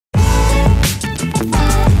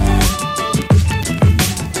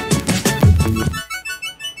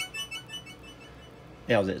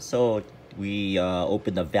that was it. So we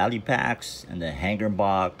opened the value packs and the hanger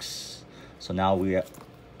box. So now we are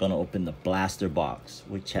gonna open the blaster box,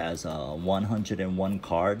 which has 101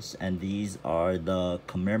 cards, and these are the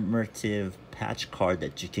commemorative patch card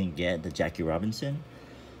that you can get, the Jackie Robinson.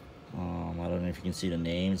 I don't know if you can see the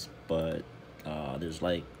names, but there's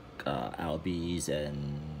like Albies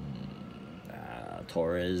and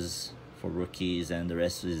Torres for rookies, and the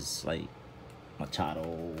rest is like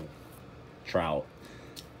Machado, Trout.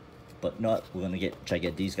 But not, we're gonna try to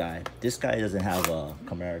get these guys. This guy doesn't have a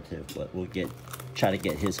commemorative, but we'll try to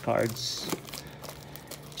get his cards.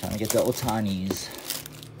 Trying to get the Otanis.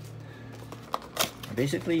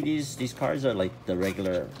 Basically, these cards are like the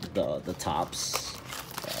regular, the tops.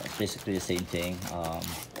 Basically the same thing.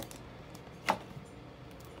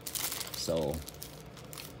 So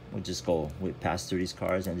we'll just pass through these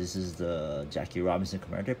cards, and this is the Jackie Robinson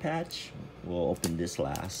commemorative patch. We'll open this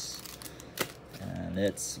last, and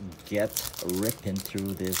let's get ripping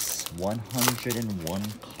through this 101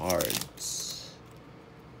 cards.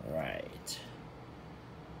 All right.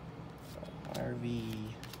 So Harvey,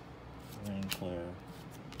 Winkler,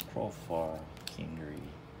 Profar, Kingery.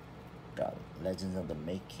 Got Legends of the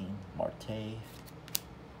Making, Marte.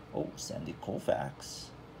 Oh, Sandy Koufax.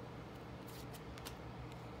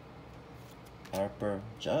 Harper,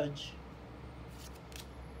 Judge.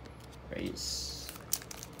 Reyes.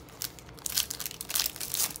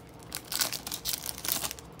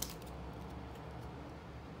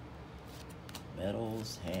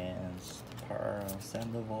 Metals, Hands, Parra,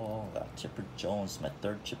 Sandoval. Got Chipper Jones, my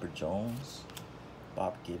third Chipper Jones.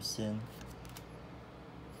 Bob Gibson.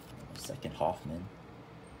 Second Hoffman.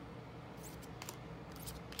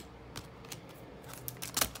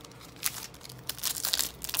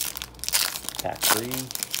 Pack 3.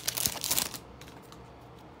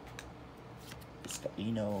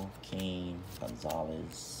 Vizcaíno, Kane,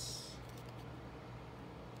 Gonzalez.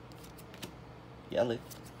 Yelich.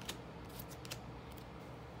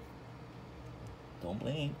 Don't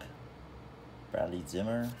blink. Bradley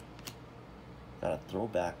Zimmer. Got a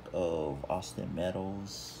throwback of Austin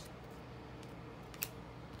Meadows.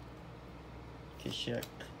 Kishek,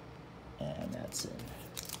 and that's it.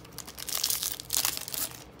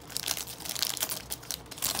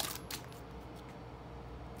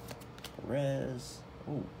 Perez.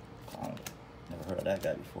 Ooh, never heard of that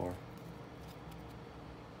guy before.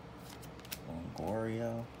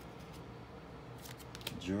 Longoria.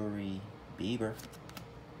 Jury. Bieber.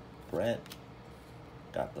 Brett.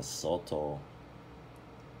 Got the Soto.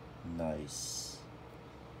 Nice.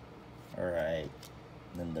 Alright.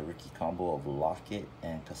 Then the rookie combo of Lockett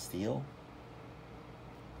and Castillo.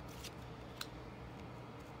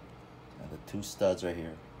 And the two studs right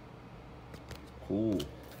here. Cool.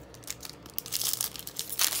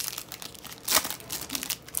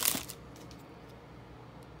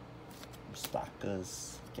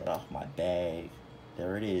 Mustakas, get off my bag.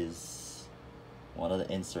 There it is. One of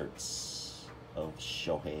the inserts of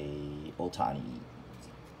Shohei Ohtani.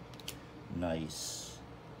 Nice.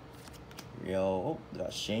 Yo, oh,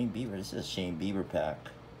 got Shane Bieber. This is a Shane Bieber pack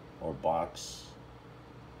or box.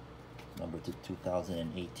 Number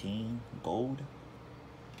 2018 gold.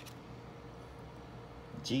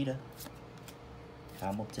 Jeter,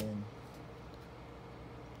 Hamilton,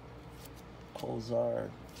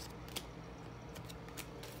 Cozart.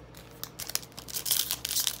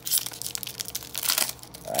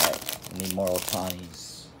 Alright, we need more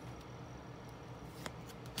Ohtanis.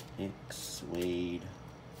 Hicks, Wade,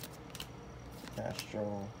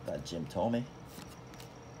 Castro, got Jim Thome,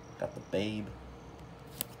 got the Babe,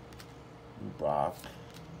 Brock,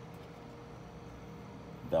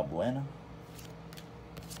 Valbuena,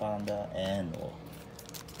 Fonda, and Noel.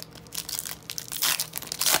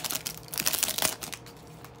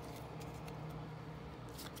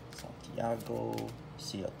 Santiago,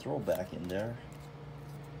 see a throwback in there.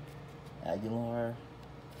 Aguilar,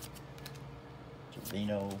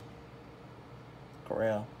 Trevino,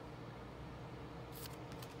 Correa,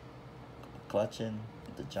 Clutchin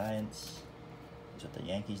with the Giants. He's with the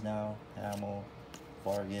Yankees now. Hamill,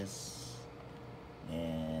 Vargas,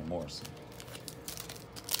 and Morrison.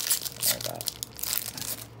 I got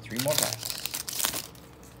 3 more packs.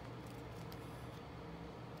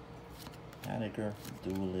 Haniger,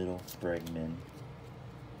 Doolittle, Bregman,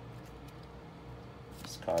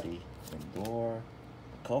 Scotty, Lindor,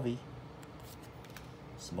 Covey,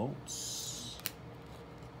 Smoltz,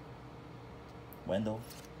 Wendell,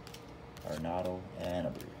 Arenado, and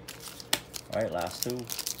Abreu. Alright, last 2.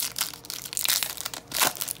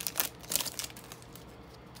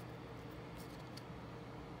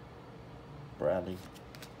 Bradley,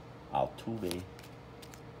 Altuve,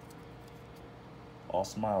 All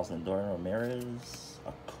Smiles, Lindor Ramirez,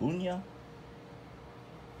 Acuna.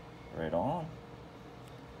 Right on.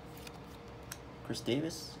 Chris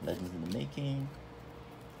Davis, Legends in the Making.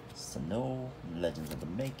 Sano, Legends in the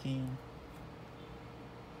Making.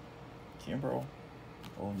 Kimbrel,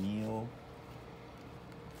 O'Neal,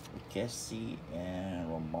 Kessie, and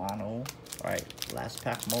Romano. Alright, last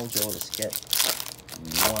pack mojo. Let's get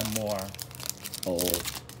one more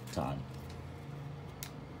Ohtani.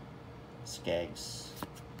 Skaggs,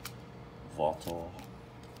 Vato,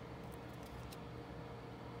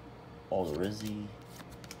 Odorizzi,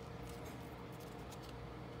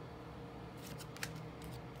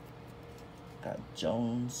 got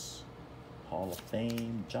Jones, Hall of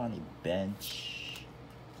Fame, Johnny Bench,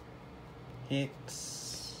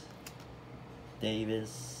 Hicks,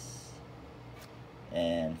 Davis,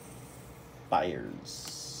 and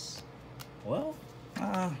Fires. Well,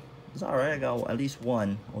 it's alright. I got at least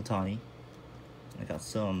one Ohtani. I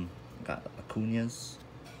got Acuna's.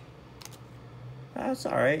 That's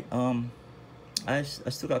alright. I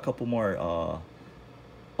still got a couple more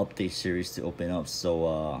update series to open up,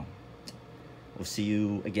 so we'll see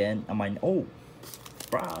you again on my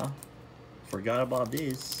forgot about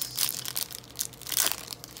this.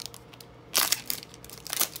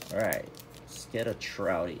 Alright, let's get a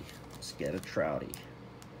Trouty.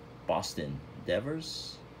 Boston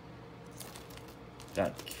Devers.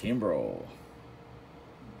 Got Kimbrel.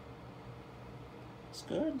 It's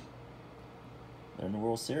good. They're in the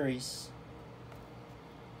World Series.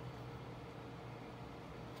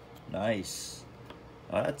 Nice.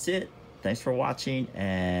 That's it. Thanks for watching,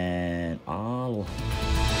 and I'll